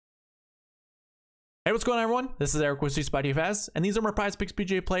Hey, what's going on, everyone? This is Eric with SweetSpotDFS, and these are my PrizePicks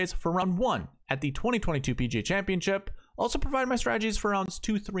PGA plays for round 1 at the 2022 PGA Championship. Also provide my strategies for rounds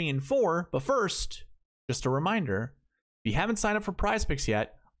 2, 3, and 4. But first, just a reminder, if you haven't signed up for PrizePicks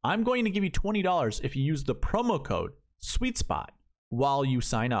yet, I'm going to give you $20 if you use the promo code SweetSpot while you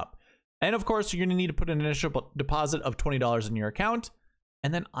sign up. And of course, you're going to need to put an initial deposit of $20 in your account,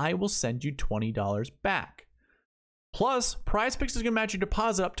 and then I will send you $20 back. Plus, PrizePicks is going to match your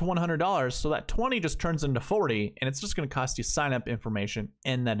deposit up to $100, so that 20 just turns into 40, and it's just going to cost you sign-up information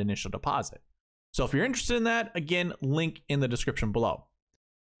and that initial deposit. So if you're interested in that, again, link in the description below.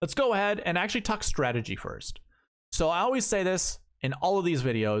 Let's go ahead and actually talk strategy first. So I always say this in all of these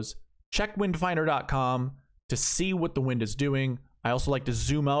videos, check windfinder.com to see what the wind is doing. I also like to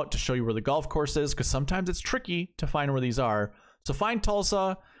zoom out to show you where the golf course is, because sometimes it's tricky to find where these are. So find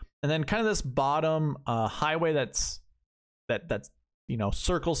Tulsa, and then kind of this bottom highway that's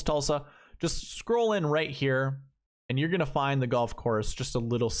circles Tulsa. Just scroll in right here, and you're gonna find the golf course just a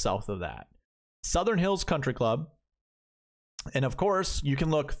little south of that. Southern Hills Country Club. And of course, you can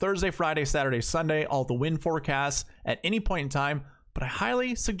look Thursday, Friday, Saturday, Sunday, all the wind forecasts at any point in time. But I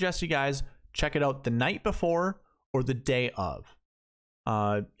highly suggest you guys check it out the night before or the day of.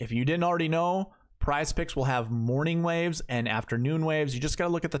 If you didn't already know, PrizePicks will have morning waves and afternoon waves. You just got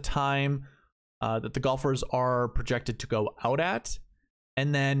to look at the time that the golfers are projected to go out at,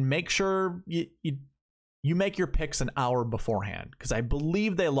 and then make sure you make your picks an hour beforehand, because I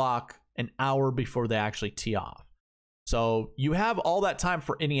believe they lock an hour before they actually tee off. So you have all that time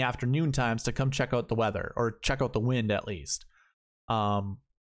for any afternoon times to come check out the weather, or check out the wind at least.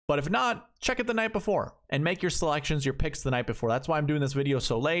 But if not, check it the night before and make your selections, your picks the night before. That's why I'm doing this video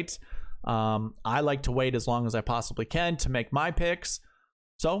so late. I like to wait as long as I possibly can to make my picks.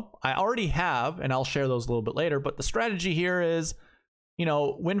 So I already have, and I'll share those a little bit later, but the strategy here is,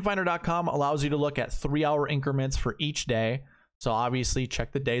 windfinder.com allows you to look at 3-hour increments for each day. So obviously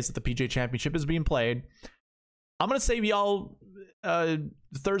check the days that the PGA Championship is being played. I'm going to save y'all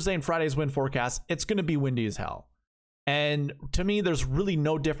Thursday and Friday's wind forecast. It's going to be windy as hell. And to me, there's really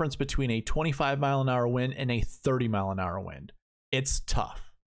no difference between a 25-mile-an-hour wind and a 30-mile-an-hour wind. It's tough.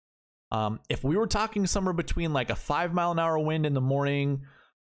 If we were talking somewhere between like a 5-mile-an-hour wind in the morning,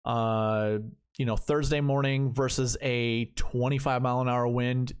 Thursday morning versus a 25-mile-an-hour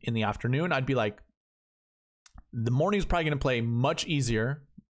wind in the afternoon, I'd be like, the morning is probably going to play much easier,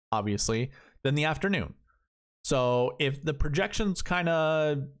 obviously, than the afternoon. So if the projections kind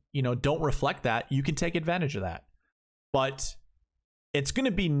of, don't reflect that, you can take advantage of that. But it's going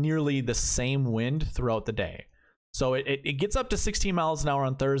to be nearly the same wind throughout the day. So it gets up to 16 miles an hour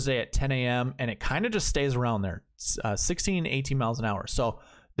on Thursday at 10 a.m. and it kind of just stays around there, 16, 18 miles an hour. So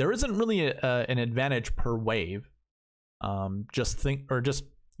there isn't really an advantage per wave. What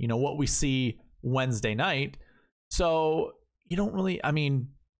we see Wednesday night. So you don't really,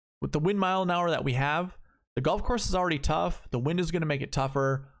 with the wind mile an hour that we have, the golf course is already tough. The wind is going to make it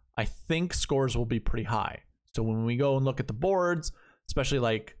tougher. I think scores will be pretty high. So when we go and look at the boards, especially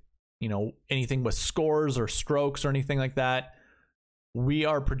like, anything with scores or strokes or anything like that, we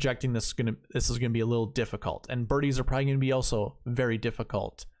are projecting this is gonna be a little difficult, and birdies are probably gonna be also very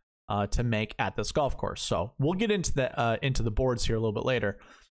difficult to make at this golf course. So we'll get into the boards here a little bit later.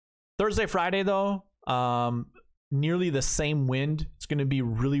 Thursday, Friday though, nearly the same wind. It's gonna be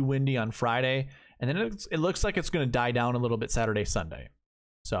really windy on Friday, and then it looks like it's gonna die down a little bit Saturday, Sunday.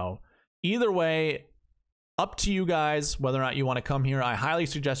 So either way, up to you guys whether or not you want to come here. I highly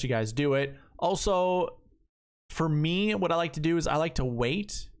suggest you guys do it. Also, for me, what I like to do is I like to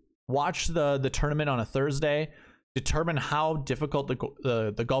watch the tournament on a Thursday, determine how difficult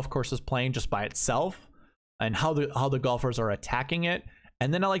the golf course is playing just by itself, and how the golfers are attacking it.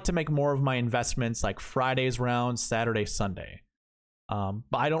 And then I like to make more of my investments like Friday's round, Saturday, Sunday. But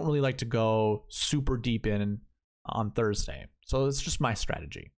I don't really like to go super deep in on Thursday. So it's just my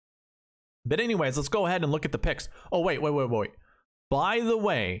strategy. But anyways, let's go ahead and look at the picks. Oh, wait. By the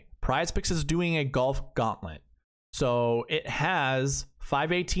way, PrizePicks is doing a golf gauntlet. So it has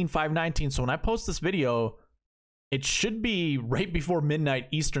 518, 519. So when I post this video, it should be right before midnight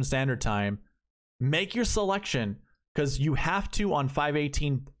Eastern Standard Time. Make your selection, because you have to, on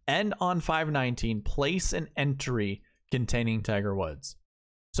 518 and on 519, place an entry containing Tiger Woods.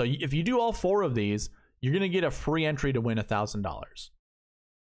 So if you do all 4 of these, you're going to get a free entry to win $1,000.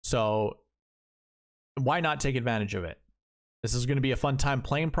 So why not take advantage of it? This is going to be a fun time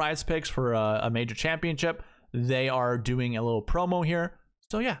playing PrizePicks for a major championship. They are doing a little promo here.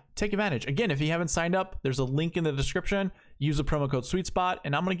 So yeah, take advantage. Again, if you haven't signed up, there's a link in the description. Use the promo code SweetSpot,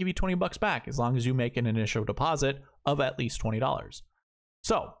 and I'm going to give you $20 back as long as you make an initial deposit of at least $20.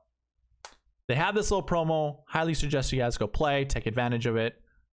 So they have this little promo. Highly suggest you guys go play, take advantage of it.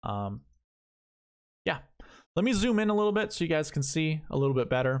 Yeah, let me zoom in a little bit so you guys can see a little bit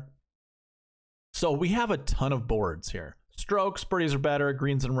better. So we have a ton of boards here. Strokes, birdies are better,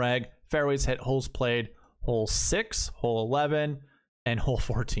 greens and reg, fairways hit, holes played, hole 6, hole 11, and hole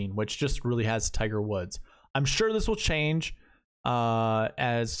 14, which just really has Tiger Woods. I'm sure this will change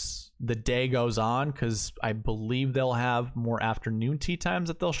as the day goes on, because I believe they'll have more afternoon tee times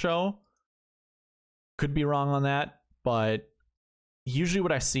that they'll show. Could be wrong on that, but usually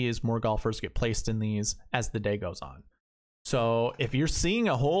what I see is more golfers get placed in these as the day goes on. So if you're seeing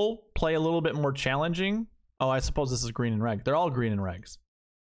a hole play a little bit more challenging, oh, I suppose this is green and reg. They're all green and regs.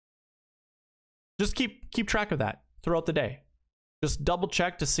 Just keep track of that throughout the day. Just double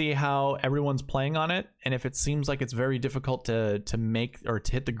check to see how everyone's playing on it. And if it seems like it's very difficult to make or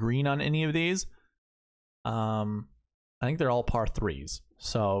to hit the green on any of these, I think they're all par 3s.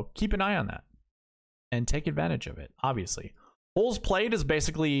 So keep an eye on that and take advantage of it, obviously. Holes played is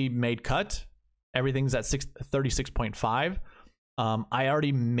basically made cut. Everything's at 36.5. I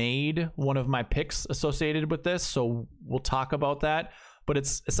already made one of my picks associated with this, so we'll talk about that. But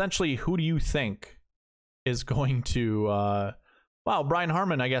it's essentially, who do you think is going to... wow, Brian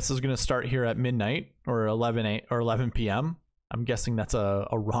Harmon, I guess, is going to start here at midnight or 11 p.m. I'm guessing that's a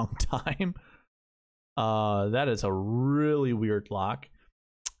wrong time. That is a really weird lock.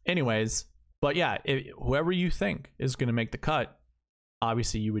 Anyways, but yeah, whoever you think is going to make the cut,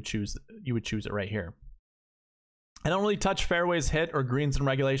 obviously you would choose it right here. I don't really touch fairways hit or greens in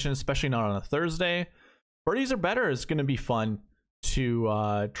regulation, especially not on a Thursday. Birdies are better is going to be fun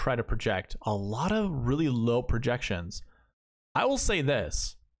to try to project. A lot of really low projections. I will say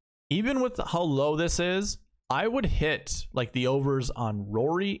this, even with how low this is, I would hit like the overs on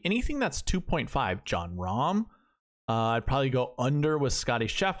Rory, anything that's 2.5, John Rahm. I'd probably go under with Scotty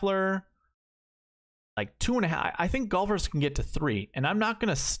Scheffler, like 2.5. I think golfers can get to 3, and I'm not going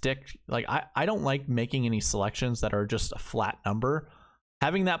to stick, like, I don't like making any selections that are just a flat number.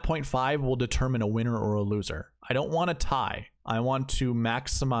 Having that 0.5 will determine a winner or a loser. I don't want to tie. I want to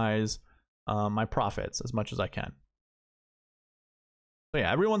maximize my profits as much as I can. So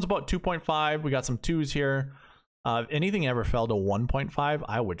yeah, everyone's about 2.5. We got some 2s here. If anything ever fell to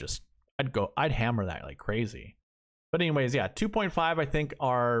 1.5, I'd hammer that like crazy. But anyways, yeah, 2.5 I think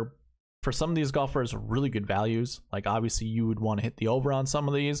are, for some of these golfers, really good values. Like obviously you would want to hit the over on some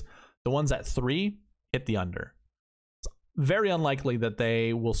of these. The ones at 3, hit the under. It's very unlikely that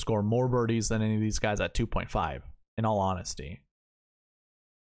they will score more birdies than any of these guys at 2.5, in all honesty.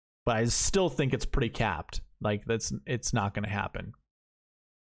 But I still think it's pretty capped. Like it's not going to happen.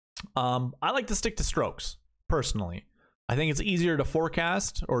 I like to stick to strokes, personally. I think it's easier to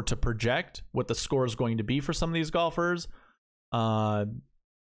forecast or to project what the score is going to be for some of these golfers.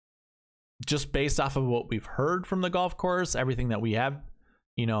 Just based off of what we've heard from the golf course, everything that we have,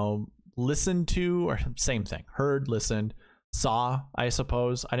 listened to, or same thing, heard, listened, saw, I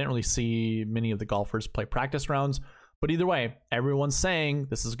suppose. I didn't really see many of the golfers play practice rounds, but either way, everyone's saying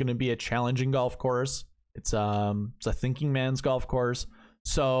this is going to be a challenging golf course. It's a thinking man's golf course.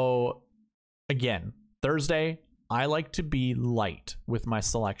 So again, Thursday, I like to be light with my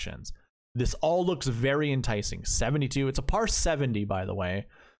selections. This all looks very enticing. 72, it's a par 70, by the way.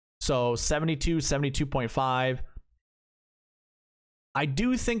 So 72, 72.5. I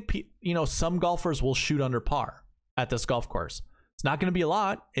do think, some golfers will shoot under par at this golf course. It's not going to be a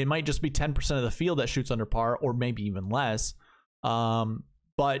lot. It might just be 10% of the field that shoots under par, or maybe even less.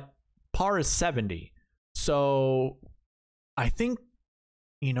 But par is 70. So I think,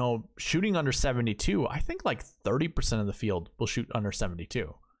 shooting under 72, I think like 30% of the field will shoot under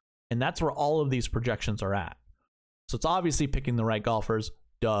 72. And that's where all of these projections are at. So it's obviously picking the right golfers,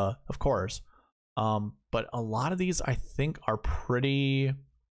 duh, of course. But a lot of these I think are pretty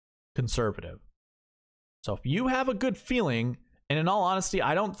conservative. So if you have a good feeling, and in all honesty,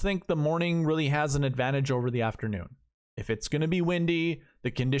 I don't think the morning really has an advantage over the afternoon. If it's going to be windy, the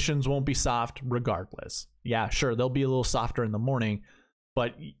conditions won't be soft regardless. Yeah, sure, they'll be a little softer in the morning.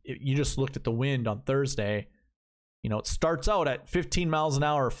 But you just looked at the wind on Thursday, it starts out at 15 miles an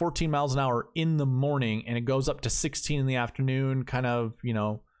hour, 14 miles an hour in the morning, and it goes up to 16 in the afternoon, kind of,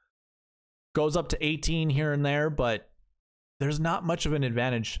 goes up to 18 here and there, but there's not much of an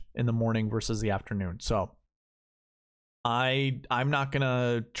advantage in the morning versus the afternoon. So I'm not going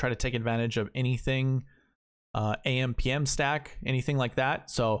to try to take advantage of anything AM, PM stack, anything like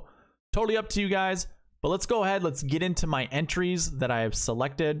that. So totally up to you guys. But let's go ahead. Let's get into my entries that I have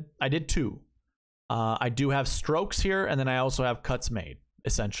selected. I did 2. I do have strokes here, and then I also have cuts made,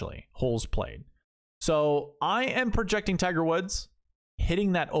 essentially, holes played. So I am projecting Tiger Woods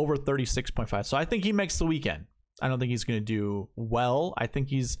hitting that over 36.5. So I think he makes the weekend. I don't think he's going to do well. I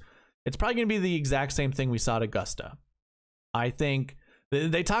think it's probably going to be the exact same thing we saw at Augusta. I think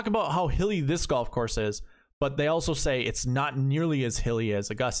they talk about how hilly this golf course is, but they also say it's not nearly as hilly as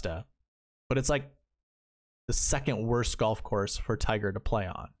Augusta. But it's like the second worst golf course for Tiger to play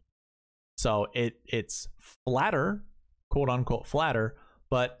on. So it's flatter, quote unquote flatter,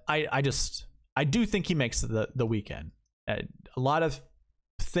 but I do think he makes the weekend. A lot of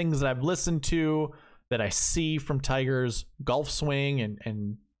things that I've listened to, that I see from Tiger's golf swing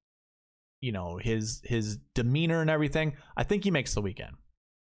and you know, his demeanor and everything, I think he makes the weekend.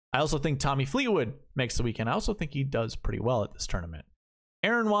 I also think Tommy Fleetwood makes the weekend. I also think he does pretty well at this tournament.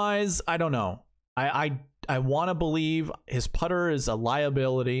 Aaron Wise, I don't know. I want to believe his putter is a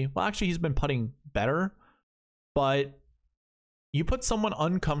liability. Well, actually, he's been putting better, but you put someone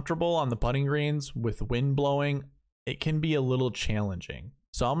uncomfortable on the putting greens with wind blowing, it can be a little challenging.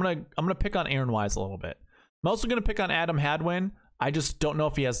 So I'm gonna pick on Aaron Wise a little bit. I'm also gonna pick on Adam Hadwin. I just don't know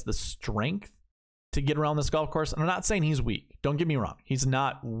if he has the strength to get around this golf course. And I'm not saying he's weak. Don't get me wrong. He's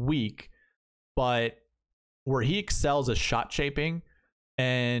not weak, but where he excels is shot shaping.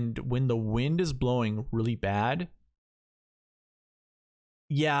 And when the wind is blowing really bad,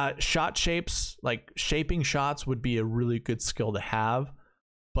 yeah, shot shapes, like shaping shots would be a really good skill to have,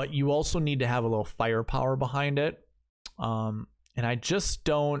 but you also need to have a little firepower behind it. And I just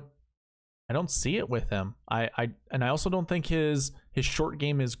don't see it with him. I also don't think his short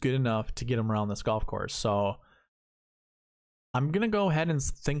game is good enough to get him around this golf course. So I'm going to go ahead and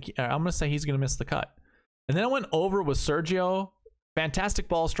I'm going to say he's going to miss the cut. And then I went over with Sergio. Fantastic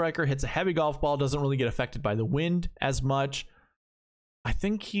ball striker, hits a heavy golf ball, doesn't really get affected by the wind as much. I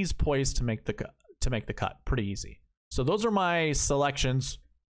think he's poised to make the cut pretty easy. So those are my selections,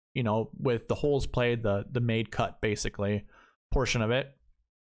 you know, with the holes played, the made cut basically portion of it.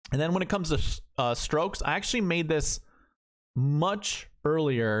 And then when it comes to strokes, I actually made this much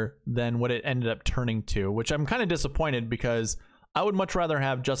earlier than what it ended up turning to, which I'm kind of disappointed because I would much rather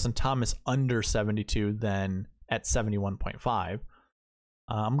have Justin Thomas under 72 than at 71.5.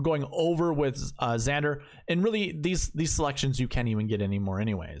 I'm going over with Xander, and really these selections you can't even get anymore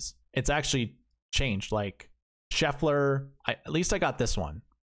anyways. It's actually changed. Like Scheffler, at least I got this one.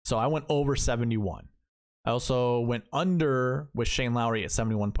 So I went over 71. I also went under with Shane Lowry at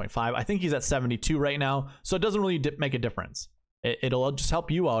 71.5. I think he's at 72 right now, so it doesn't really make a difference. It'll just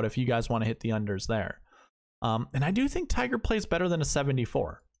help you out if you guys want to hit the unders there. And I do think Tiger plays better than a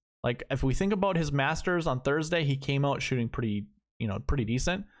 74. Like if we think about his Masters on Thursday, he came out shooting pretty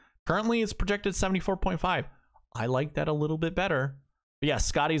decent. Currently it's projected 74.5. I like that a little bit better. But yeah,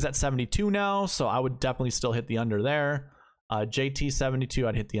 Scotty's at 72 now, so I would definitely still hit the under there. JT 72,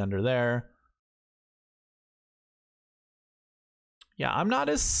 I'd hit the under there. Yeah, I'm not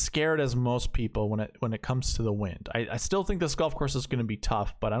as scared as most people when it comes to the wind. I still think this golf course is going to be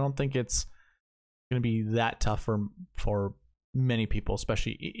tough, but I don't think it's going to be that tough for many people,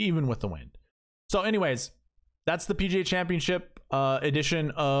 especially even with the wind. So anyways, that's the PGA Championship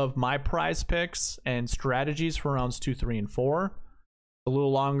edition of my prize picks and strategies for rounds 2, 3, and 4. A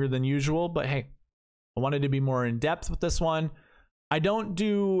little longer than usual, but hey, I wanted to be more in depth with this one. I don't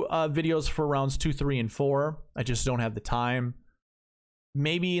do videos for rounds 2, 3, and 4. I just don't have the time.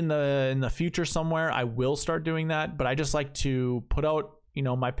 Maybe in the future somewhere I will start doing that, but I just like to put out, you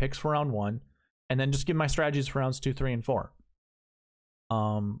know, my picks for round 1 and then just give my strategies for rounds 2, 3, and 4.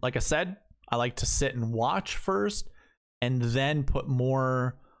 Like I said, I like to sit and watch first and then put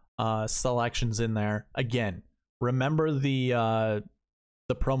more selections in there. Again, remember the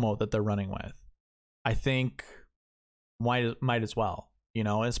promo that they're running with. I think might as well, you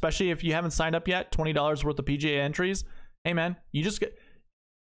know, especially if you haven't signed up yet. $20 worth of PGA entries. Hey man, you just get,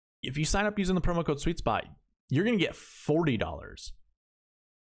 if you sign up using the promo code SweetSpot, you're gonna get $40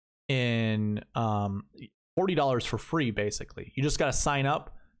 in $40 for free. Basically, you just gotta sign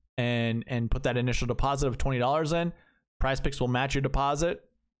up and put that initial deposit of $20 in. PrizePicks will match your deposit.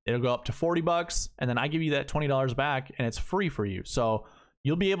 It'll go up to $40, and then I give you that $20 back, and it's free for you. So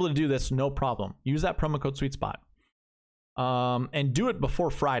you'll be able to do this no problem. Use that promo code SweetSpot. And do it before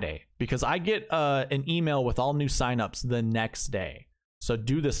Friday, because I get an email with all new signups the next day. So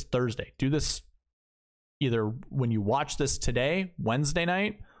do this Thursday. Do this either when you watch this today, Wednesday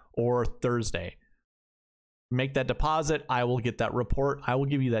night, or Thursday. Make that deposit. I will get that report. I will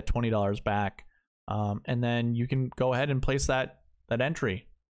give you that $20 back. And then you can go ahead and place that entry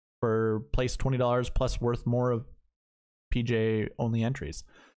for place $20 plus worth more of PGA only entries.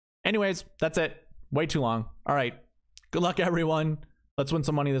 Anyways, that's it. Way too long. All right. Good luck, everyone. Let's win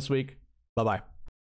some money this week. Bye-bye.